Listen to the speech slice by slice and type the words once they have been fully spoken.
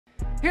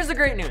Here's the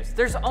great news.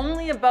 There's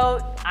only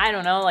about, I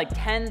don't know, like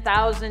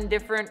 10,000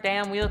 different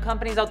damn wheel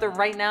companies out there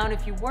right now. And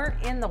if you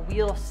weren't in the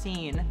wheel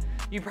scene,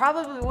 you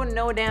probably wouldn't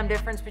know a damn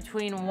difference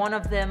between one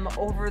of them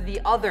over the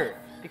other,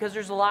 because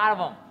there's a lot of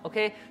them,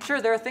 okay? Sure,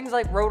 there are things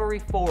like rotary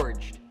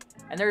forged,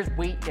 and there's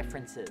weight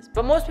differences,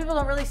 but most people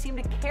don't really seem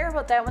to care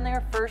about that when they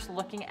are first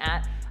looking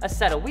at a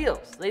set of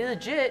wheels. They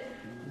legit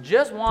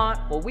just want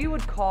what we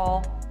would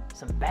call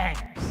some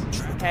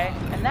bangers, okay?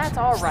 And that's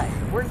all right.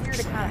 We're here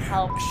to kind of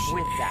help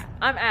with that.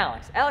 I'm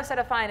Alex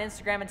 @FI on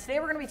Instagram, and today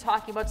we're gonna be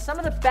talking about some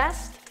of the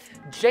best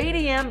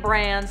JDM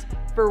brands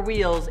for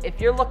wheels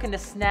if you're looking to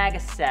snag a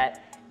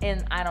set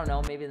in, I don't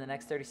know, maybe in the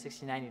next 30,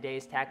 60, 90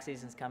 days, tax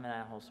season's coming,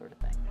 that whole sort of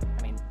thing.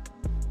 I mean,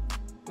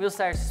 wheel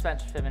tires,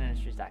 suspension,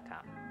 fitmentindustries.com.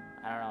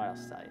 I don't know what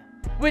else to tell you.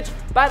 Which,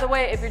 by the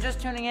way, if you're just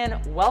tuning in,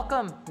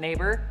 welcome,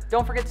 neighbor.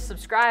 Don't forget to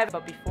subscribe.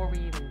 But before we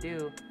even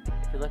do,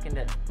 if you're looking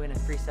to win a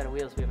free set of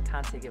wheels, we have a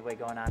Kansei giveaway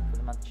going on for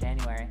the month of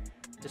January.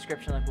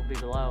 Description link will be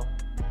below.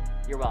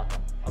 You're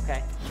welcome,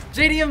 okay?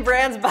 JDM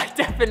brands, by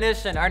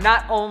definition, are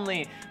not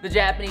only the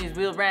Japanese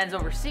wheel brands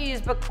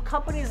overseas, but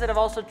companies that have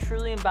also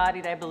truly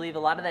embodied, I believe, a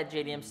lot of that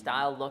JDM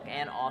style, look,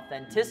 and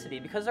authenticity,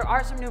 because there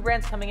are some new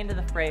brands coming into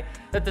the fray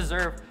that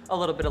deserve a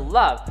little bit of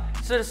love.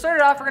 So to start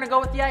it off, we're gonna go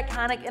with the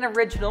iconic and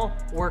original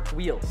Work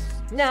Wheels.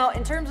 Now,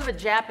 in terms of a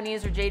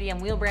Japanese or JDM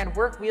wheel brand,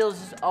 Work Wheels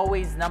is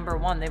always number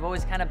one. They've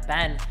always kind of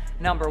been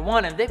number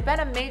one, and they've been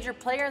a major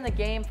player in the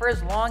game for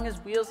as long as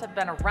wheels have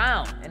been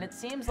around, and it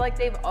seems like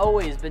they've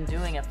always been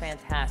doing a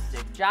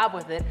fantastic job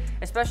with it,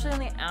 especially in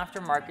the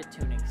aftermarket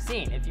tuning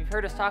scene. If you've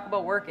heard us talk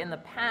about Work in the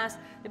past,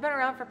 they've been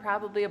around for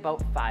probably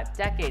about 5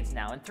 decades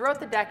now, and throughout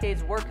the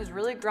decades, Work has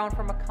really grown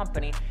from a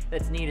company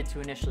that's needed to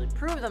initially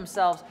prove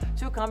themselves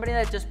to a company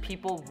that just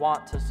people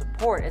want to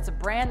support. It's a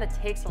brand that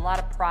takes a lot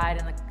of pride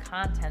in the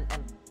content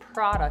and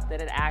product that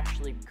it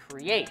actually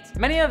creates.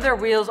 Many of their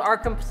wheels are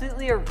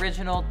completely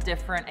original,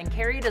 different, and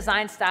carry a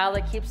design style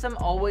that keeps them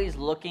always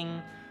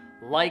looking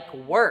like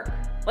work.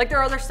 Like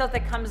their other stuff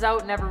that comes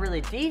out never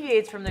really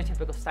deviates from their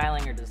typical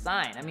styling or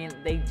design. I mean,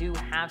 they do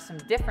have some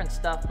different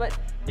stuff, but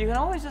you can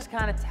always just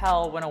kind of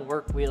tell when a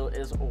Work wheel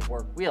is a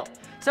Work wheel.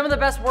 Some of the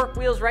best Work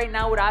wheels right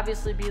now would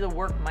obviously be the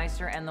Work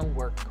Meister and the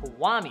Work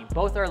Kiwami.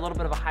 Both are a little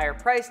bit of a higher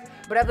price,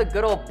 but have the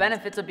good old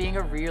benefits of being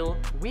a real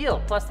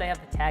wheel. Plus they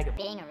have the tag of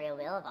being a real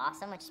wheel of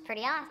awesome, which is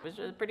pretty awesome. Which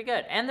is pretty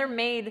good. And they're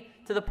made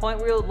to the point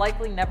where you'll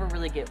likely never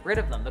really get rid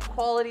of them. The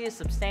quality is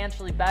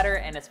substantially better,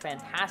 and it's a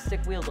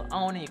fantastic wheel to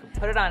own, and you can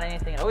put it on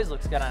anything. It always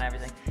looks good on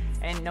everything,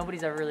 and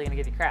nobody's ever really gonna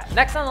give you crap.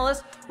 Next on the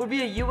list would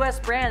be a US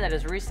brand that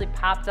has recently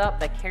popped up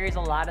that carries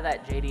a lot of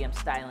that JDM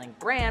styling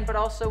brand, but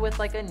also with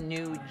like a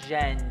new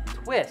gen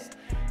twist.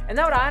 And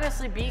that would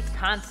honestly be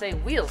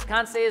Kansei Wheels.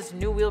 Kansei is a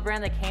new wheel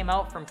brand that came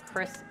out from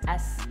Chris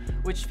S,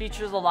 which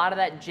features a lot of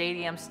that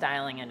JDM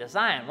styling and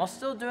design, while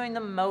still doing the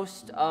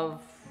most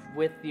of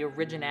with the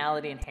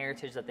originality and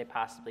heritage that they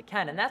possibly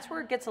can. And that's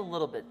where it gets a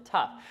little bit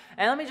tough.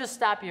 And let me just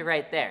stop you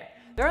right there.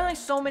 There are only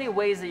so many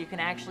ways that you can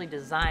actually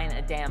design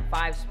a damn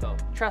 5-spoke.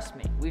 Trust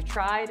me, we've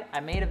tried. I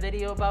made a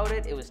video about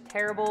it. It was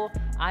terrible.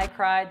 I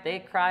cried, they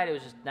cried. It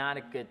was just not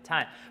a good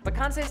time. But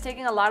Kansei is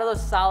taking a lot of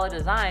those solid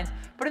designs,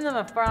 putting them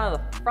in front of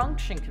the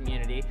function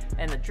community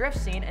and the drift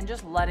scene, and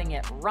just letting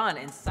it run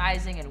in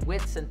sizing and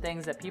widths and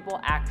things that people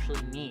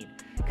actually need.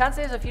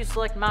 Kansei has a few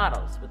select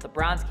models, with the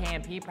bronze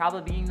KNP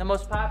probably being the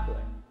most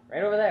popular.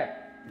 Right over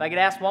there. If I could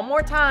ask one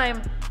more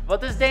time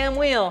about this damn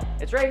wheel,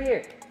 it's right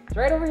here. It's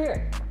right over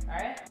here, all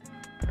right?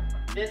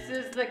 This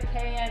is the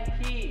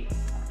KNP.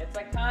 It's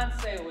a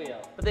Kansei wheel.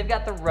 But they've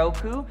got the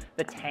Roku,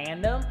 the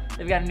Tandem.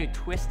 They've got a new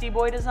Twisty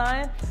Boy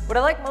design. What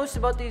I like most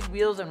about these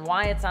wheels and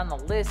why it's on the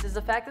list is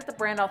the fact that the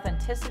brand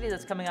authenticity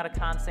that's coming out of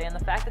Kansei, and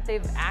the fact that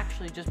they've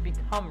actually just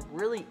become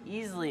really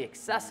easily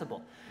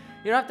accessible.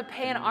 You don't have to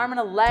pay an arm and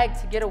a leg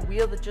to get a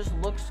wheel that just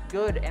looks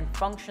good and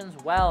functions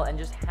well and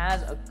just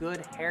has a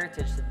good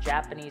heritage to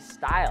Japanese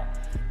style.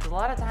 Because a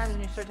lot of times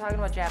when you start talking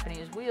about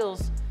Japanese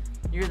wheels,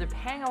 you're either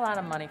paying a lot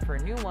of money for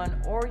a new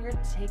one, or you're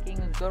taking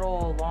a good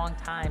old long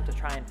time to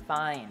try and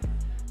find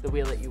the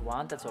wheel that you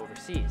want that's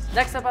overseas.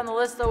 Next up on the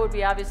list though would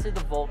be obviously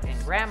the Volk and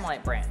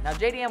Gramlite brand. Now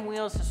JDM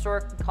wheels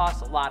historically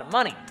cost a lot of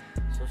money,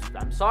 so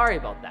I'm sorry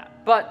about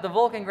that. But the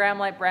Volk and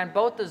Gramlite brand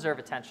both deserve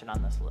attention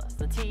on this list.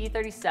 The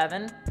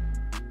TE37,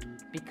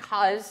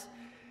 because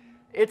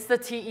it's the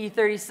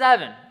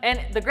TE37,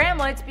 and the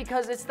Gramlite's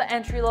because it's the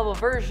entry-level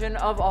version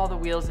of all the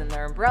wheels in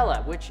their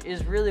umbrella, which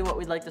is really what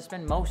we'd like to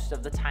spend most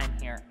of the time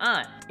here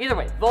on. Either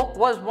way, Volk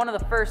was one of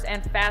the first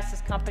and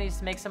fastest companies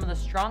to make some of the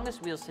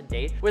strongest wheels to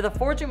date, with a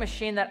forging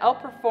machine that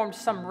outperformed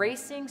some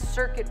racing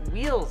circuit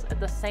wheels at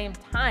the same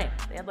time.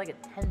 They had like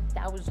a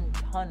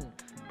 10,000-ton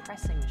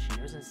pressing machine.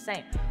 It was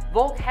insane.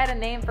 Volk had a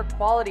name for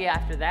quality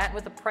after that.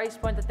 With the price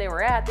point that they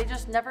were at, they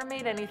just never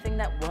made anything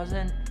that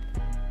wasn't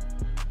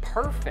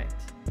perfect.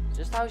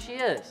 Just how she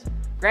is.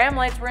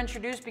 Gramlites were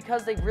introduced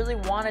because they really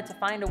wanted to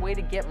find a way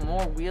to get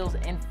more wheels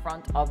in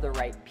front of the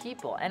right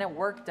people, and it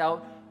worked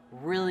out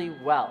really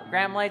well.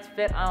 Gramlites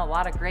fit on a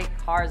lot of great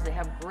cars. They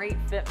have great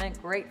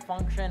fitment, great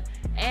function,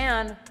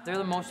 and they're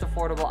the most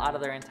affordable out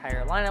of their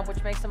entire lineup,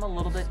 which makes them a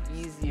little bit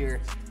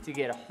easier to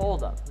get a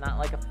hold of. Not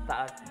like a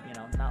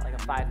not like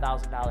a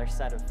 $5,000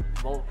 set of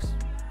Volks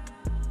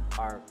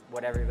or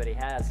what everybody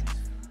has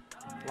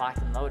locked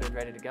and loaded,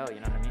 ready to go, you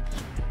know what I mean?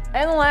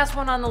 And the last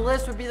one on the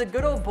list would be the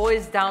good old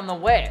boys down the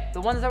way.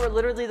 The ones that were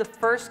literally the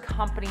first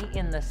company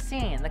in the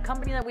scene. The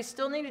company that we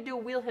still need to do a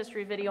wheel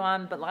history video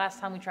on, but last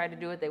time we tried to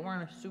do it, they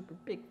weren't a super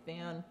big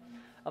fan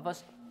of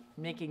us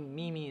making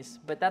memes,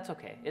 but that's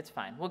okay. It's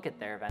fine. We'll get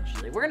there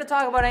eventually. We're going to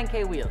talk about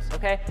Enkei wheels,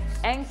 okay?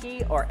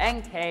 Enkei, or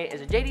Enkei, is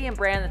a JDM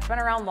brand that's been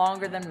around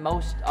longer than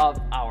most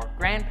of our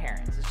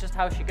grandparents. It's just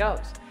how she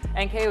goes.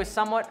 Enkei was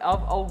somewhat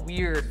of a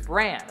weird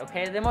brand,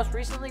 okay? They most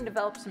recently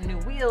developed some new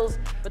wheels,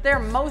 but they're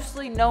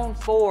mostly known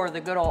for the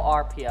good old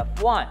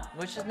RPF1,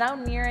 which is now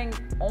nearing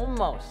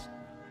almost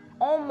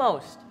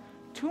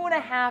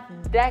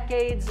 2.5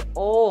 decades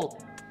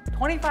old.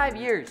 25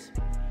 years.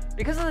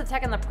 Because of the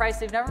tech and the price,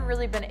 they've never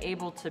really been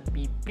able to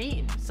be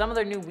beaten. Some of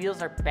their new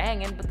wheels are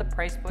banging, but the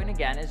price point,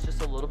 again, is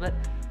just a little bit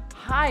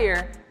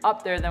higher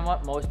up there than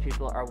what most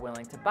people are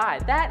willing to buy.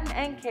 That and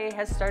Enkei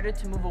has started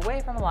to move away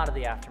from a lot of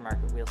the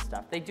aftermarket wheel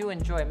stuff. They do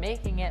enjoy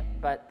making it,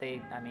 but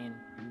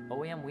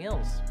OEM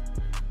wheels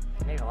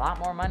make a lot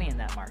more money in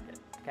that market,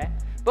 okay?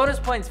 Bonus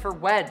points for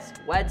Weds,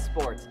 Wed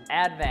Sports,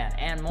 Advan,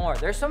 and more.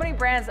 There's so many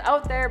brands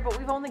out there, but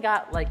we've only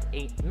got like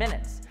 8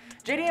 minutes.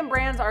 JDM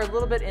brands are a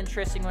little bit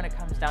interesting when it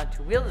comes down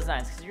to wheel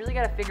designs because you really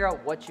got to figure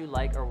out what you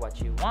like or what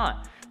you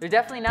want. They're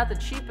definitely not the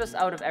cheapest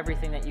out of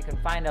everything that you can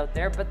find out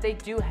there, but they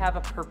do have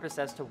a purpose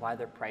as to why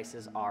their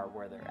prices are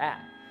where they're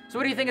at. So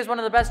what do you think is one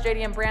of the best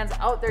JDM brands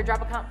out there?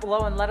 Drop a comment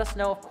below and let us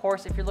know. Of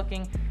course, if you're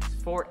looking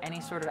for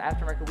any sort of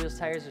aftermarket wheels,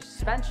 tires, or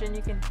suspension,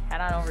 you can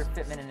head on over to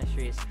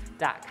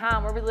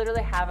fitmentindustries.com where we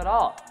literally have it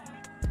all,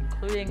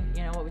 including,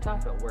 what we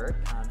talked about,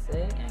 Work,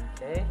 Kansei,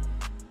 Enkei,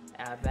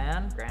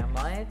 Advan, Graham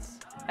Lights.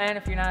 And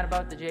if you're not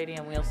about the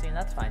JDM wheel scene,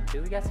 that's fine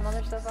too. We got some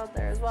other stuff out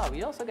there as well.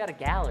 We also got a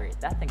gallery.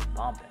 That thing's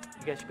bumping.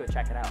 You guys should go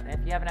check it out. And if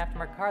you have an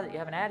aftermarket car that you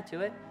haven't added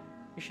to it,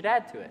 you should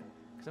add to it.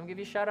 Because I'm going to give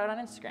you a shout out on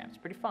Instagram. It's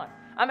pretty fun.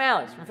 I'm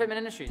Alex from Fitment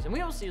Industries, and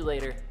we will see you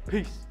later.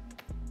 Peace.